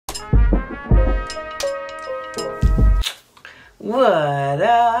What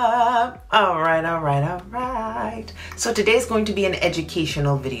up? All right. So today's going to be an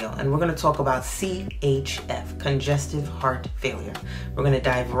educational video, and we're going to talk about C.H.F, congestive heart failure. We're going to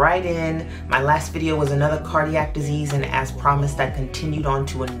dive right in. My last video was another cardiac disease, and as promised, I continued on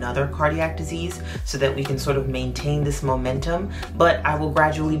to another cardiac disease so that we can sort of maintain this momentum, but I will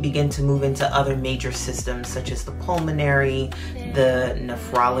gradually begin to move into other major systems such as the pulmonary, the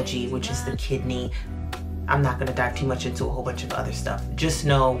nephrology, which is the kidney. I'm not going to dive too much into a whole bunch of other stuff. Just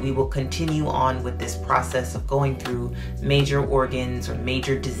know we will continue on with this process of going through major organs or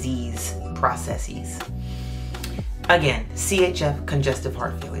major disease processes. Again, C.H.F, congestive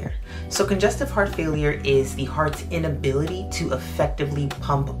heart failure. So congestive heart failure is the heart's inability to effectively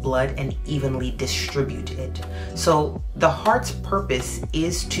pump blood and evenly distribute it. So the heart's purpose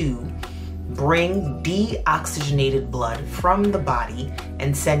is to bring deoxygenated blood from the body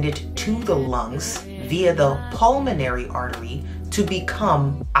and send it to the lungs via the pulmonary artery to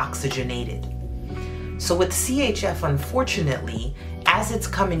become oxygenated. So with CHF, unfortunately, as it's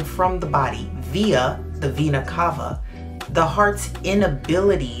coming from the body via the vena cava, the heart's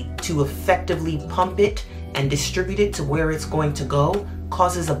inability to effectively pump it and distribute it to where it's going to go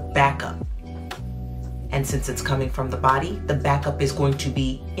causes a backup. And since it's coming from the body, the backup is going to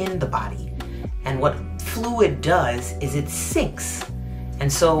be in the body. And what fluid does is it sinks.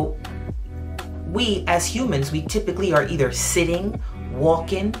 And so we as humans, we typically are either sitting,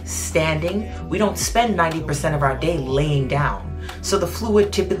 walking, standing. We don't spend 90% of our day laying down. So the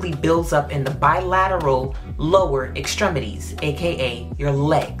fluid typically builds up in the bilateral lower extremities, aka your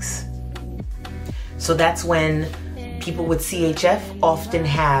legs. So that's when people with CHF often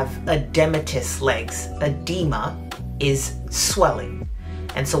have edematous legs. Edema is swelling.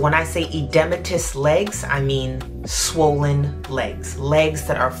 And so when I say edematous legs, I mean swollen legs. Legs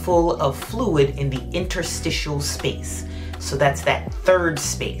that are full of fluid in the interstitial space. So that's that third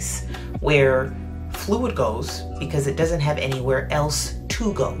space where fluid goes because it doesn't have anywhere else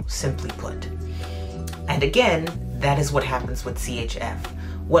to go, simply put. And again, that is what happens with CHF.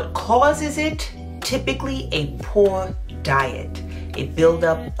 What causes it? Typically a poor diet, a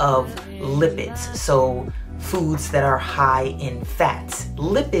buildup of lipids. So foods that are high in fats.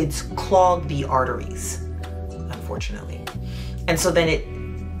 Lipids clog the arteries, unfortunately. And so then it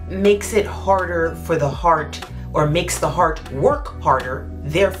makes it harder for the heart, or makes the heart work harder,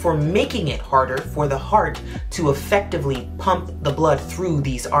 therefore making it harder for the heart to effectively pump the blood through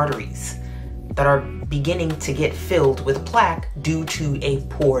these arteries that are beginning to get filled with plaque due to a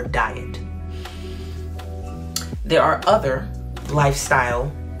poor diet. There are other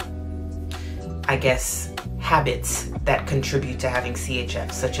lifestyle, habits that contribute to having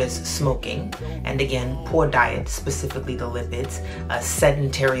CHF, such as smoking, and again, poor diet, specifically the lipids, a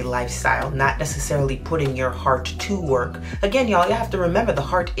sedentary lifestyle, not necessarily putting your heart to work. Again, y'all, you have to remember the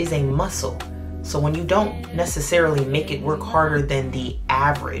heart is a muscle. So when you don't necessarily make it work harder than the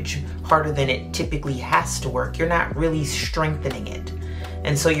average, harder than it typically has to work, you're not really strengthening it.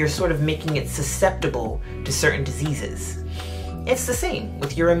 And so you're sort of making it susceptible to certain diseases. It's the same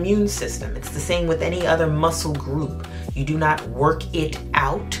with your immune system. It's the same with any other muscle group. You do not work it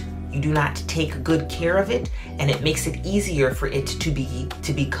out. You do not take good care of it, and it makes it easier for it to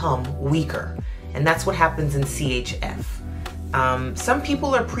become weaker. And that's what happens in CHF. Some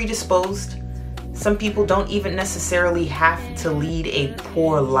people are predisposed. Some people don't even necessarily have to lead a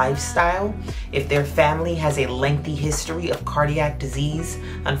poor lifestyle. If their family has a lengthy history of cardiac disease,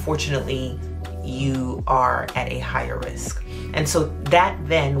 unfortunately, you are at a higher risk. And so that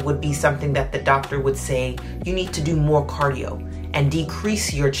then would be something that the doctor would say, you need to do more cardio and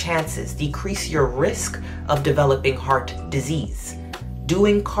decrease your chances, decrease your risk of developing heart disease.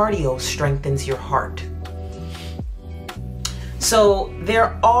 Doing cardio strengthens your heart. So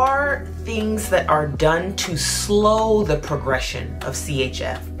there are things that are done to slow the progression of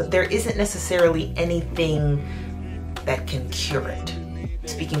CHF, but there isn't necessarily anything that can cure it,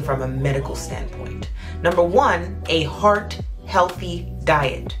 speaking from a medical standpoint. Number one, a heart-healthy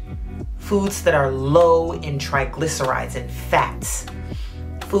diet. Foods that are low in triglycerides and fats.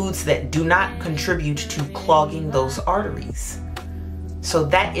 Foods that do not contribute to clogging those arteries. So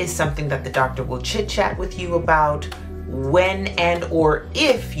that is something that the doctor will chit-chat with you about when and or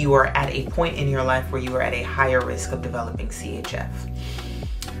if you are at a point in your life where you are at a higher risk of developing CHF.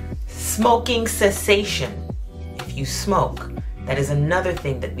 Smoking cessation. If you smoke, that is another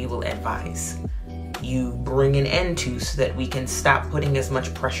thing that we will advise you bring an end to so that we can stop putting as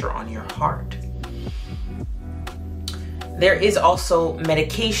much pressure on your heart. There is also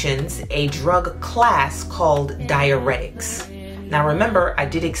medications, a drug class called diuretics. Now remember, I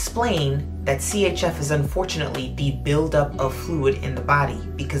did explain that CHF is unfortunately the buildup of fluid in the body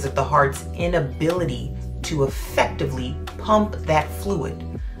because of the heart's inability to effectively pump that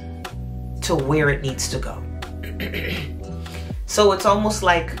fluid to where it needs to go. So it's almost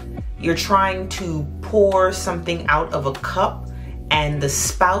like you're trying to pour something out of a cup and the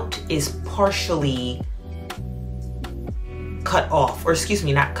spout is partially cut off, or excuse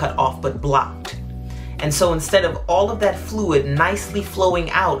me, not cut off, but blocked. And so instead of all of that fluid nicely flowing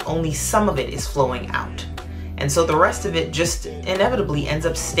out, only some of it is flowing out. And so the rest of it just inevitably ends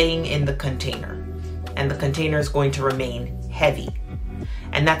up staying in the container. And the container is going to remain heavy.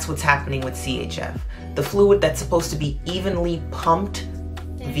 And that's what's happening with CHF. The fluid that's supposed to be evenly pumped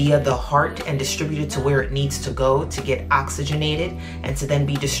via the heart and distributed to where it needs to go to get oxygenated and to then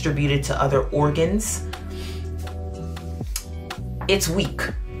be distributed to other organs, it's weak.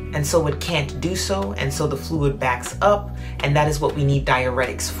 And so it can't do so, and so the fluid backs up, and that is what we need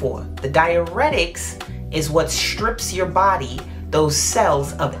diuretics for. The diuretics is what strips your body, those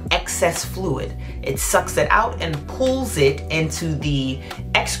cells, of excess fluid. It sucks it out and pulls it into the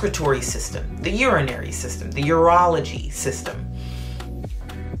excretory system, the urinary system, the urology system.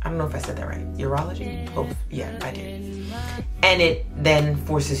 I don't know if I said that right. Urology? Oh, yeah, I did. And it then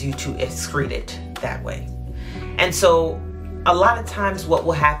forces you to excrete it that way. And so a lot of times what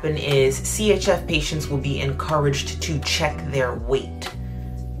will happen is CHF patients will be encouraged to check their weight.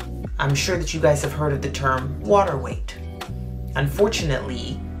 I'm sure that you guys have heard of the term water weight.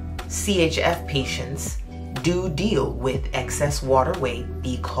 Unfortunately, CHF patients do deal with excess water weight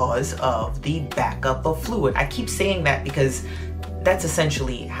because of the backup of fluid. I keep saying that because that's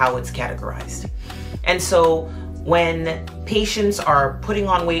essentially how it's categorized. And so when patients are putting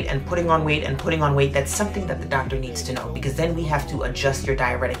on weight and putting on weight and putting on weight, that's something that the doctor needs to know, because then we have to adjust your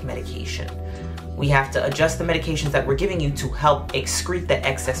diuretic medication. We have to adjust the medications that we're giving you to help excrete that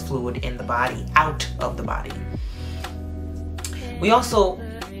excess fluid in the body, out of the body. We also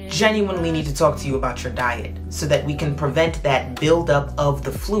genuinely need to talk to you about your diet so that we can prevent that buildup of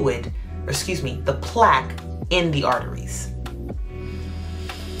the fluid, or excuse me, the plaque in the arteries.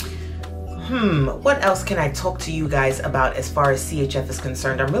 What else can I talk to you guys about as far as CHF is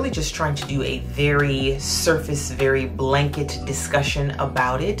concerned? I'm really just trying to do a very surface, very blanket discussion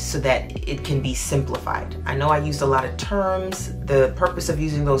about it so that it can be simplified. I know I used a lot of terms. The purpose of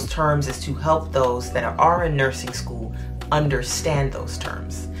using those terms is to help those that are in nursing school understand those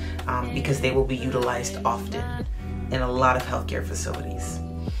terms, because they will be utilized often in a lot of healthcare facilities.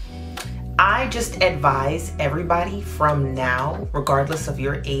 I just advise everybody from now, regardless of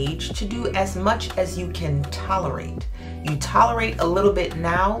your age, to do as much as you can tolerate. You tolerate a little bit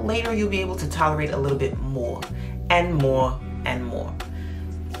now, later you'll be able to tolerate a little bit more and more and more.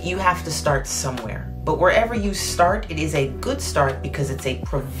 You have to start somewhere. But wherever you start, it is a good start because it's a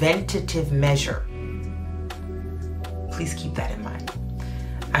preventative measure. Please keep that in mind.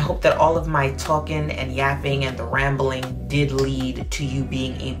 I hope that all of my talking and yapping and the rambling did lead to you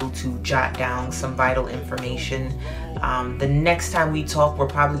being able to jot down some vital information. The next time we talk, we're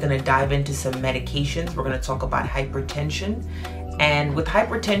probably going to dive into some medications. We're going to talk about hypertension. And with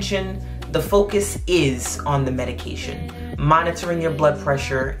hypertension, the focus is on the medication, monitoring your blood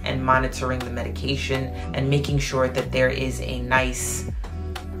pressure and monitoring the medication and making sure that there is a nice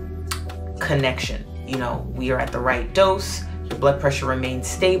connection. You know, we are at the right dose. Your blood pressure remains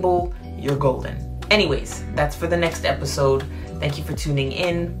stable, you're golden. Anyways, that's for the next episode. Thank you for tuning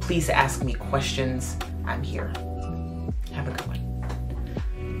in. Please ask me questions. I'm here.